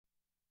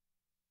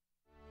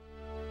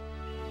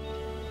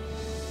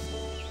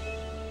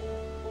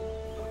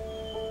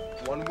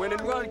One win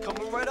and run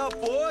coming right up,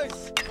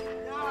 boys.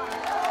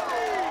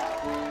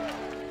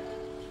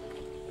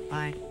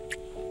 Bye.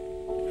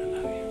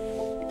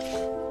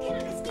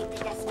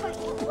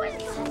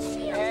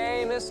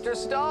 Hey, Mr.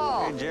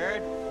 Stahl. Hey,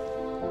 Jared.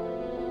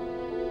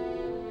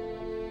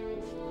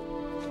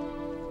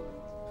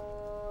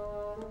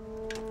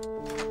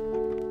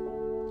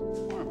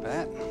 Morning,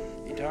 Pat.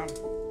 Hey, Tom.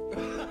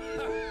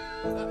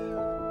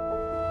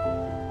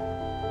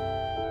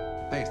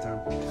 Thanks, Tom.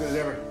 Good as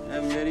ever.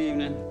 Have a good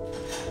evening.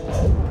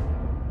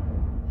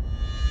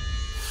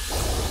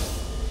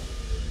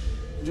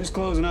 Just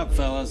closing up,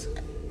 fellas.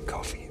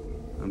 Coffee.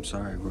 I'm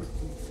sorry,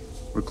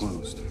 we're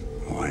closed.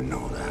 Oh, I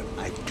know that.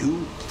 I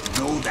do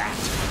know that.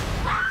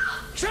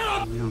 Shut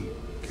up! We don't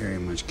carry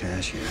much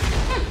cash here.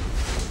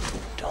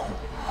 Don't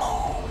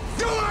move.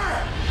 Do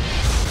it!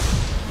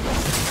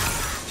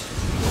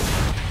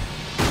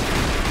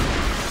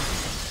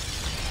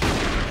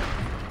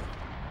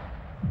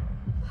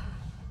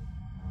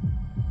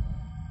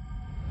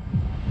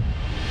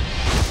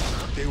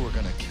 They were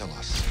gonna kill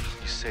us.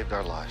 You saved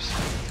our lives.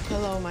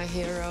 Hello, my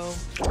hero.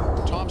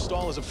 Tom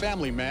Stahl is a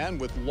family man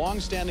with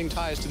long-standing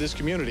ties to this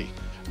community.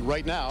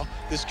 Right now,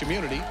 this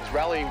community is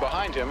rallying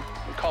behind him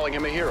and calling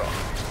him a hero.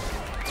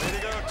 Way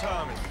to go,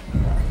 Tommy.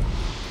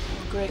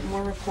 Great,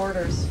 more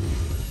reporters.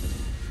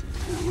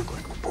 You don't look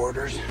like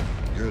reporters.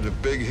 You're the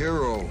big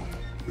hero.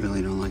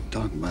 Really don't like to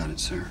talk about it,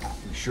 sir.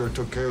 You sure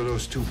took care of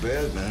those two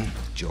bad men,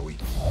 Joey.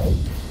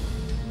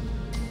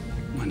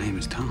 My name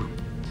is Tom.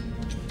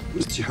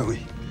 Who's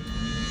Joey?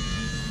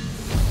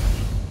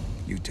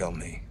 You tell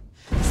me.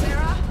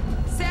 Sarah?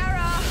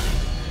 Sarah!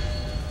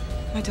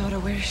 My daughter,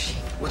 where is she?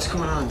 What's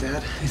going on,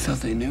 Dad? They thought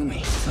they knew me.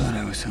 Thought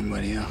I was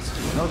somebody else.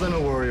 Nothing to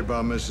worry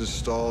about, Mrs.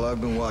 Stahl.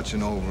 I've been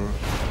watching over.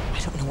 I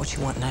don't know what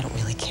you want, and I don't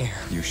really care.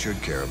 You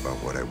should care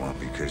about what I want,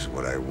 because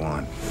what I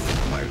want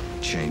might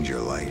change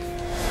your life.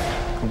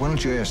 But why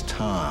don't you ask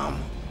Tom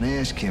and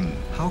ask him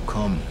how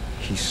come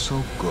he's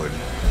so good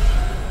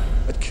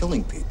at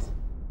killing people?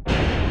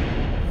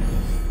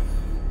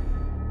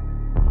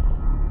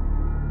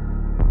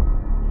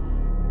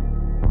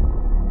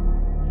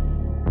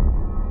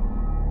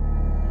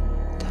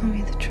 Tell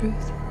me the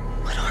truth.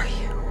 What are you?